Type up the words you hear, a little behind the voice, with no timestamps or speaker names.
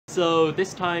So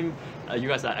this time, you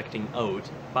guys are acting old,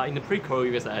 but in the prequel,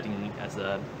 you guys are acting as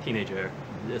a teenager.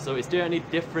 So is there any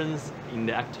difference in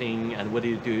the acting, and what do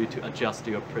you do to adjust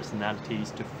your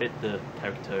personalities to fit the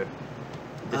character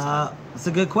this time? It's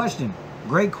a good question.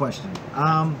 Great question.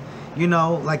 You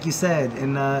know, like you said,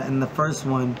 in the first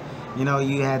one, you know,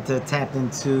 you had to tap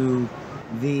into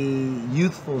the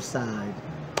youthful side,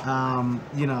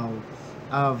 you know,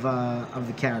 of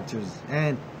the characters.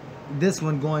 And this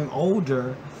one, going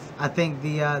older, I think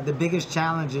the biggest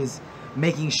challenge is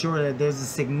making sure that there's a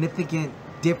significant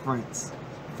difference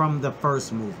from the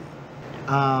first movie.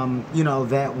 You know,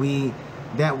 that we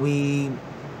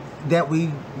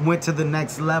went to the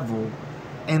next level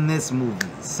in this movie.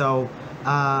 So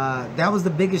that was the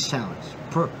biggest challenge,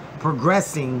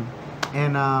 progressing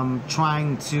and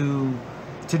trying to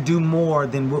do more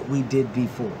than what we did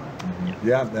before.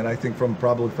 Yeah, and I think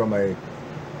probably from a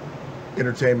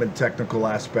entertainment technical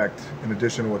aspect, in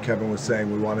addition to what Kevin was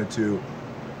saying, we wanted to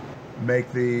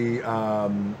make the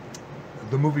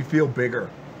movie feel bigger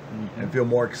and feel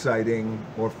more exciting,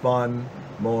 more fun,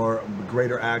 more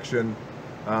greater action,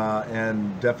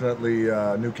 and definitely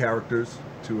new characters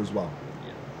too as well.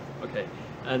 Yeah. Okay.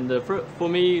 And for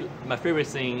me, my favorite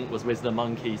scene was with the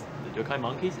monkeys. The yokai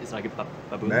monkeys. It's like a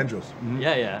baboon. Mandrills.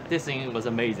 Yeah, yeah. This scene was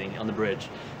amazing on the bridge.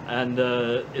 And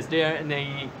is there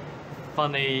any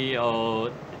funny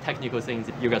or technical things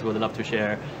that you guys would love to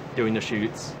share during the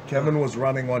shoots? Kevin was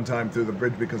running one time through the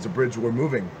bridge because the bridge were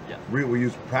moving. Yeah. We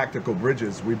used practical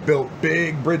bridges. We built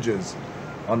big bridges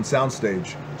on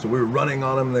soundstage. So we were running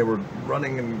on them. They were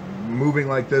running and moving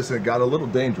like this, and it got a little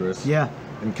dangerous. Yeah.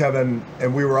 And Kevin,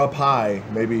 and we were up high,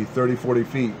 maybe 30, 40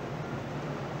 feet.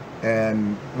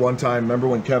 And one time, remember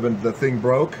when the thing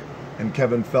broke and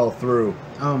Kevin fell through?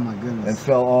 Oh my goodness. And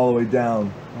fell all the way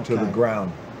down to the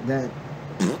ground.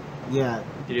 Yeah.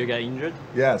 Did you get injured?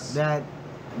 Yes. That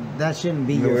shouldn't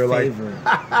be And we your were favorite.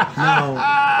 No,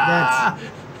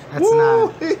 that's Woo!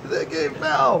 not. The game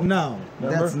fell. No,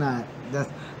 Remember? that's not.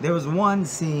 There was one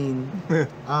scene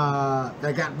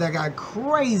that got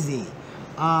crazy,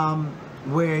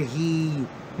 where he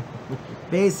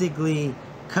basically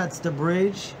cuts the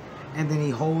bridge, and then he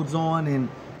holds on and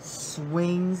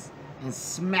swings and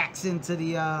smacks into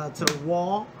the to the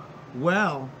wall.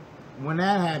 Well, when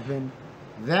that happened,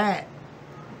 that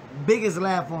biggest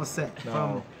laugh on set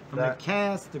from the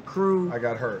cast, the crew. I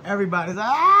got hurt. Everybody's like,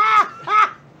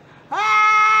 ah,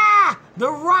 ah! The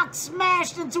rock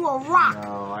smashed into a rock.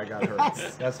 No, I got hurt.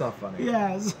 That's not funny.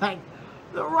 Yeah, it's like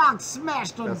the rock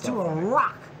smashed into a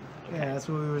rock. Okay. Yeah, that's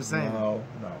what we were saying. No.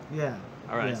 Yeah.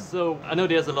 All right. Yeah. So I know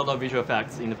there's a lot of visual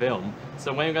effects in the film.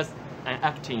 So when you guys are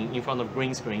acting in front of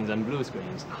green screens and blue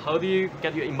screens, how do you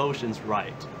get your emotions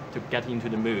right to get into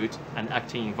the mood and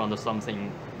acting in front of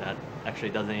something that actually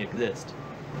doesn't exist?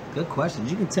 Good question.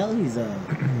 You can tell he's a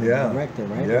director,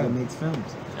 right? Yeah. That makes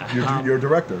films. You're a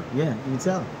director. Yeah, you can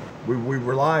tell. We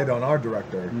relied on our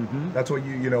director. That's what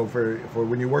you know for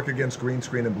when you work against green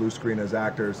screen and blue screen as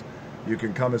actors, you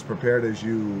can come as prepared as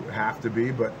you have to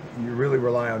be, but you really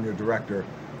rely on your director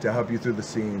to help you through the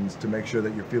scenes, to make sure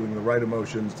that you're feeling the right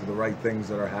emotions to the right things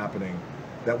that are happening,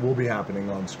 that will be happening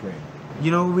on screen. You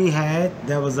know what we had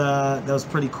that was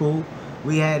pretty cool?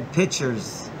 We had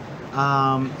pictures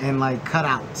and like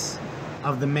cutouts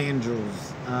of the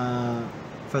mandrills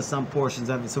for some portions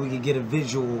of it, so we could get a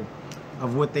visual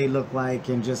of what they look like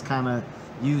and just kind of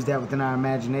use that within our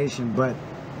imagination. But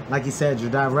like you said,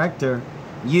 your director,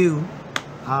 you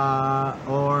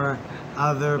or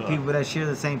other people that share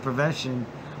the same profession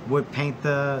would paint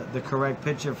the correct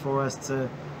picture for us to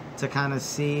kind of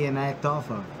see and act off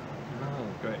of. Oh,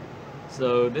 great.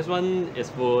 So this one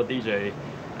is for DJ.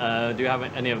 Do you have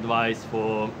any advice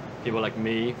for people like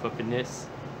me for fitness?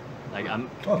 Like I'm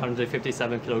currently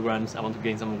 57 kilograms. I want to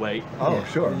gain some weight. Oh, Yeah.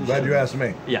 sure. I'm glad you asked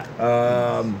me. Yeah.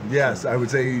 Yes, I would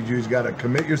say you just got to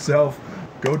commit yourself,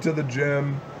 go to the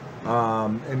gym,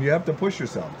 and you have to push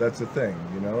yourself. That's the thing,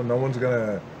 you know. No one's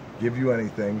gonna give you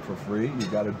anything for free. You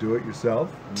got to do it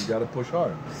yourself. And you got to push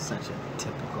hard. Such a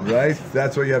typical. Right?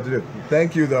 That's what you have to do.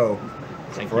 Thank you, though,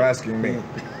 for asking me.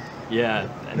 Yeah,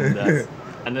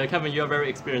 and Kevin, you are very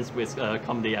experienced with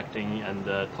comedy acting and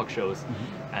talk shows.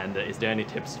 And is there any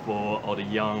tips for all the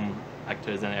young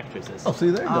actors and actresses? Oh,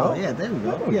 see, there you go. Oh, yeah, there we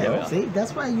go. There we Yeah, go. see,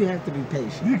 that's why you have to be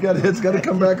patient. It's got to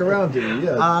come back around to you.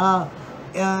 Yeah.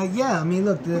 Yeah, I mean,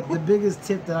 look, the biggest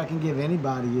tip that I can give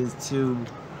anybody is to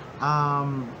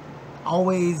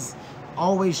always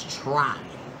try.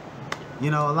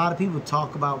 You know, a lot of people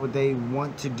talk about what they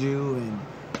want to do and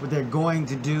what they're going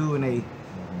to do, and they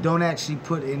don't actually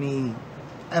put any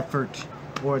effort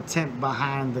or attempt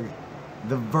behind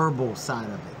the verbal side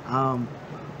of it.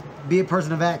 be a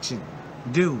person of action.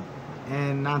 Do.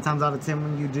 And 9 times out of 10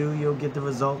 when you do, you'll get the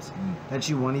results that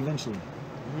you want eventually.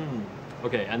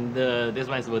 Okay, and this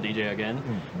one is for DJ again.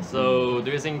 So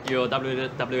do you think your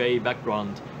WWA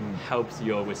background helps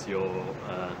you with your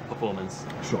performance?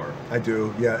 Sure, I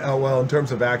do. Yeah. Oh, well, in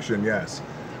terms of action, yes,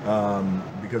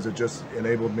 because it just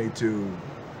enabled me to,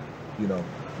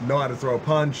 know how to throw a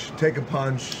punch, take a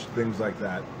punch, things like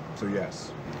that. So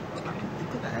yes.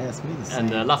 Ask me the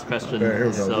same. And last question.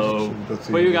 So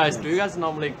for you guys, do you guys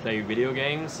normally play video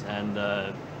games and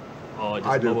or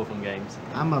just mobile phone games?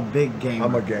 I'm a big gamer.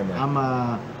 I'm a gamer.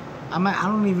 I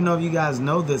don't even know if you guys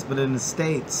know this, but in the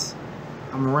States,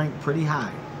 I'm ranked pretty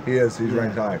high. He is. He's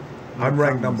ranked high. I'm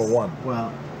ranked number 1.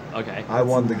 Well, okay. I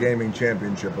won the gaming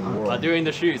championship of the world. During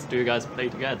the shoots, do you guys play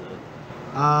together?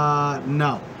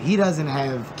 No. He doesn't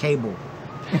have cable.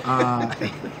 I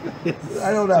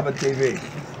don't have a TV.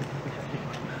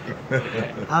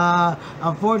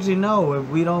 Unfortunately, no.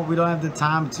 We don't have the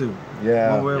time to.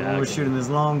 Yeah. When we're shooting, there's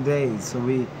long days, so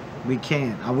we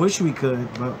can't. I wish we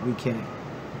could, but we can't.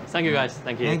 Thank you, guys.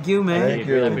 Thank you. Thank you, man. Thank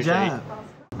you. Good job.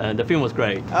 The film was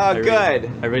great. Oh,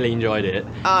 good. I really enjoyed it.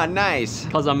 Ah, nice.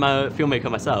 Because I'm a filmmaker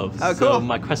myself. Oh, so cool.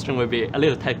 my question will be a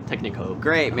little technical.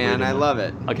 Great, man. I love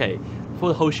it. Okay, for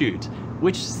the whole shoot,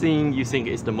 which scene you think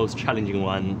is the most challenging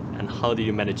one, and how did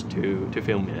you manage to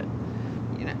film it?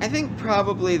 I think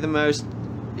probably the most,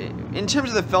 in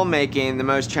terms of the filmmaking, the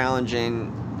most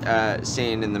challenging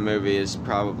scene in the movie is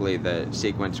probably the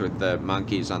sequence with the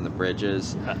monkeys on the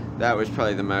bridges. That was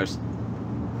probably the most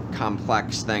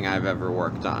complex thing I've ever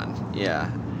worked on.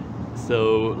 Yeah.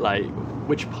 So, like,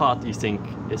 which part do you think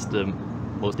is the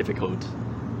most difficult?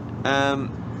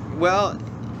 Well,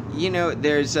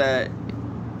 there's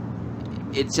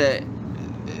it's a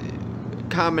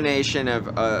combination of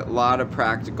a lot of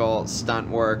practical stunt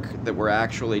work that we're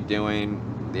actually doing.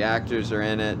 The actors are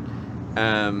in it.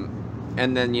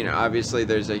 And then, obviously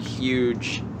there's a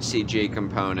huge CG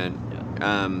component.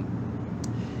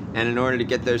 And in order to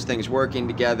get those things working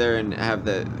together and have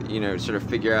the, sort of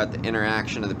figure out the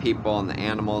interaction of the people and the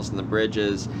animals and the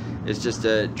bridges, it's just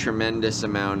a tremendous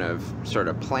amount of sort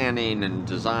of planning and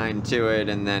design to it,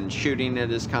 and then shooting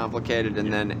it is complicated,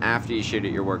 and then after you shoot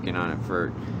it, you're working on it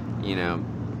for,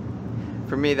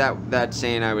 for me, that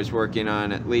scene I was working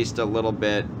on at least a little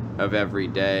bit of every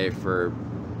day for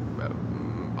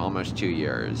almost 2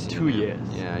 years. 2 years?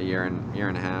 Yeah, year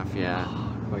and a half, yeah.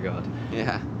 Oh my god.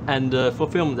 Yeah. And for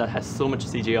a film that has so much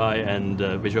CGI and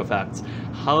visual effects,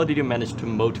 how did you manage to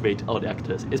motivate all the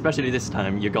actors? Especially this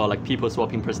time, you got like people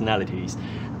swapping personalities.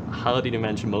 How did you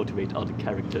manage to motivate all the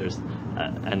characters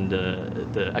and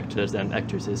the actors and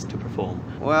actresses to perform?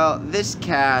 Well, this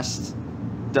cast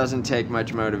doesn't take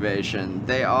much motivation.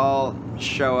 They all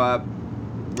show up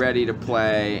ready to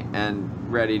play and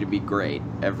ready to be great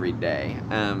every day.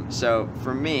 So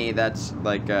for me, that's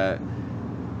like a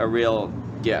real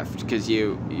gift, because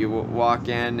you walk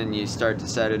in and you start to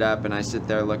set it up, and I sit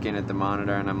there looking at the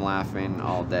monitor and I'm laughing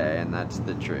all day, and that's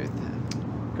the truth.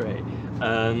 Great.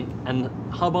 And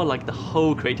how about like the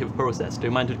whole creative process? Do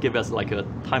you mind to give us like a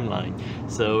timeline?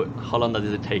 So how long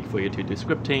does it take for you to do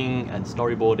scripting and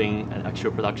storyboarding and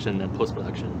actual production and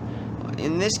post-production?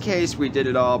 In this case, we did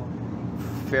it all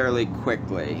fairly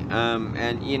quickly.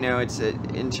 And it's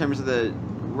in terms of the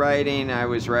writing, I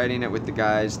was writing it with the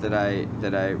guys that I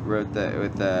wrote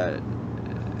with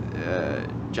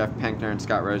Jeff Pinkner and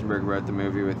Scott Rosenberg wrote the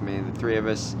movie with me. The three of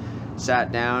us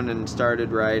sat down and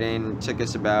started writing. It took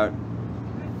us about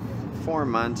 4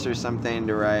 months or something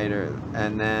to write,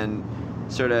 and then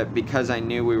sort of because I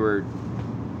knew we were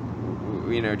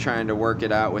trying to work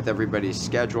it out with everybody's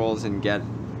schedules and get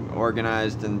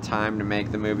organized in time to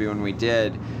make the movie when we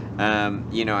did,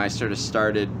 I sort of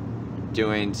started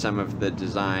doing some of the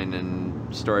design and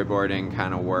storyboarding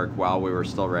kind of work while we were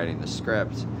still writing the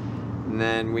script. And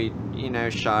then we,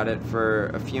 shot it for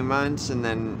a few months, and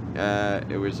then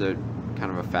it was a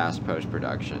kind of a fast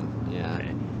post-production. Yeah.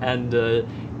 Okay. And do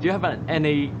you have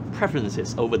any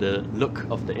preferences over the look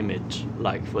of the image?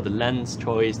 Like for the lens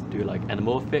choice, do you like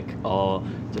anamorphic or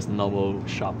just normal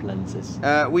sharp lenses?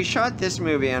 We shot this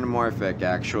movie anamorphic,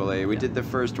 actually. We did the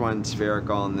first one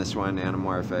spherical and this one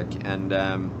anamorphic, and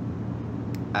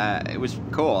it was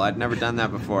cool. I'd never done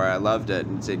that before. I loved it.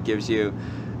 It gives you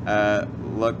a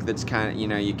look that's kind of,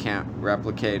 you can't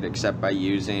replicate except by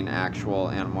using actual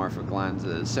anamorphic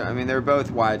lenses. So, I mean, they were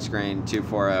both widescreen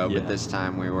 240, but this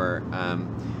time we were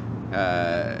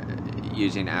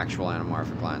using actual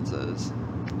anamorphic lenses.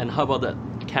 And how about the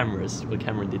cameras? What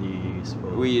camera did you use?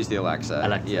 We used the Alexa.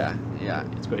 Alexa. Yeah.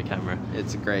 It's a great camera.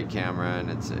 It's a great camera,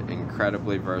 and it's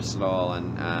incredibly versatile,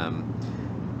 and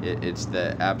it's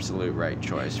the absolute right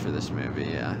choice for this movie.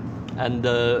 Yeah.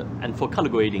 And for color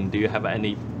grading, do you have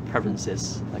any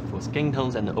preferences, like for skin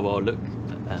tones and the overall look?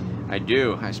 I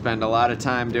do. I spend a lot of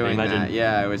time doing imagine. that.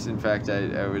 Yeah, I was, in fact,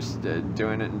 I was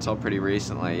doing it until pretty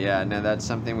recently. Yeah, no, that's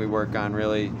something we work on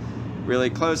really, really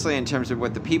closely in terms of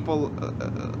what the people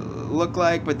look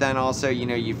like, but then also, you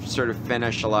know, you sort of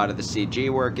finish a lot of the CG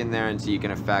work in there, and so you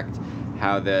can affect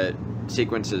how the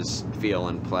sequences feel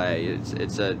and play.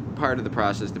 It's a part of the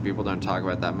process that people don't talk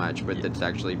about that much, but that's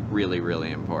actually really,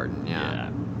 really important. Yeah.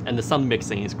 And the sound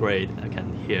mixing is great. I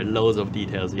can hear loads of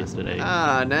details yesterday.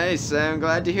 Ah, nice. I'm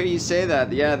glad to hear you say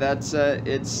that. Yeah, that's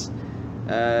it's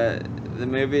the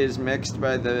movie is mixed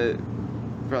by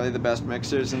probably the best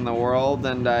mixers in the world,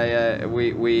 and I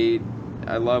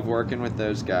love working with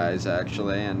those guys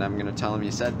actually, and I'm gonna tell them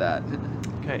you said that.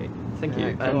 Okay, thank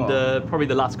you. Cool. And probably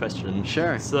the last question.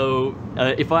 Sure. So,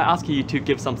 if I ask you to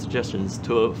give some suggestions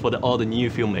for all the new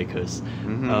filmmakers,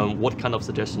 what kind of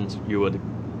suggestions you would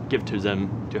give to them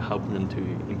to help them to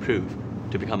improve,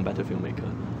 to become a better filmmaker?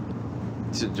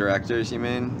 To directors, you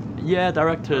mean? Yeah,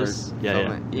 directors.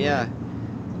 Yeah.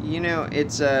 You know,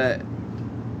 it's I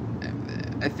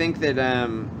think that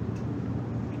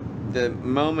the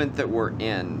moment that we're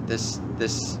in,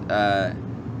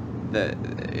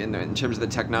 in terms of the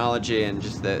technology and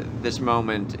just this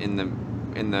moment in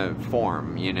the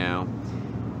form, you know,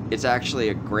 it's actually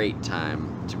a great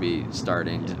time to be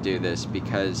starting to do this,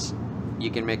 because you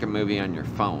can make a movie on your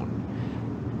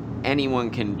phone.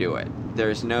 Anyone can do it.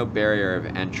 There's no barrier of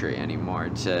entry anymore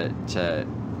to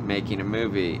making a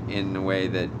movie in the way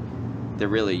that there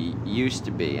really used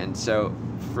to be. And so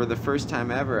for the first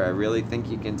time ever, I really think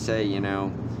you can say, you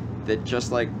know, that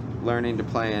just like learning to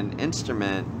play an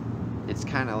instrument, it's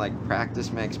kind of like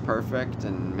practice makes perfect,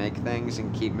 and make things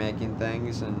and keep making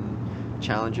things and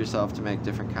challenge yourself to make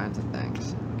different kinds of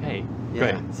things. Okay,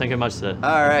 Yeah. great. Thank you much, sir.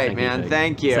 All right, Thank man. You,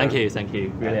 thank you. Thank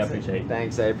you. Really appreciate it.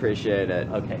 Thanks, I appreciate it.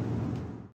 Okay.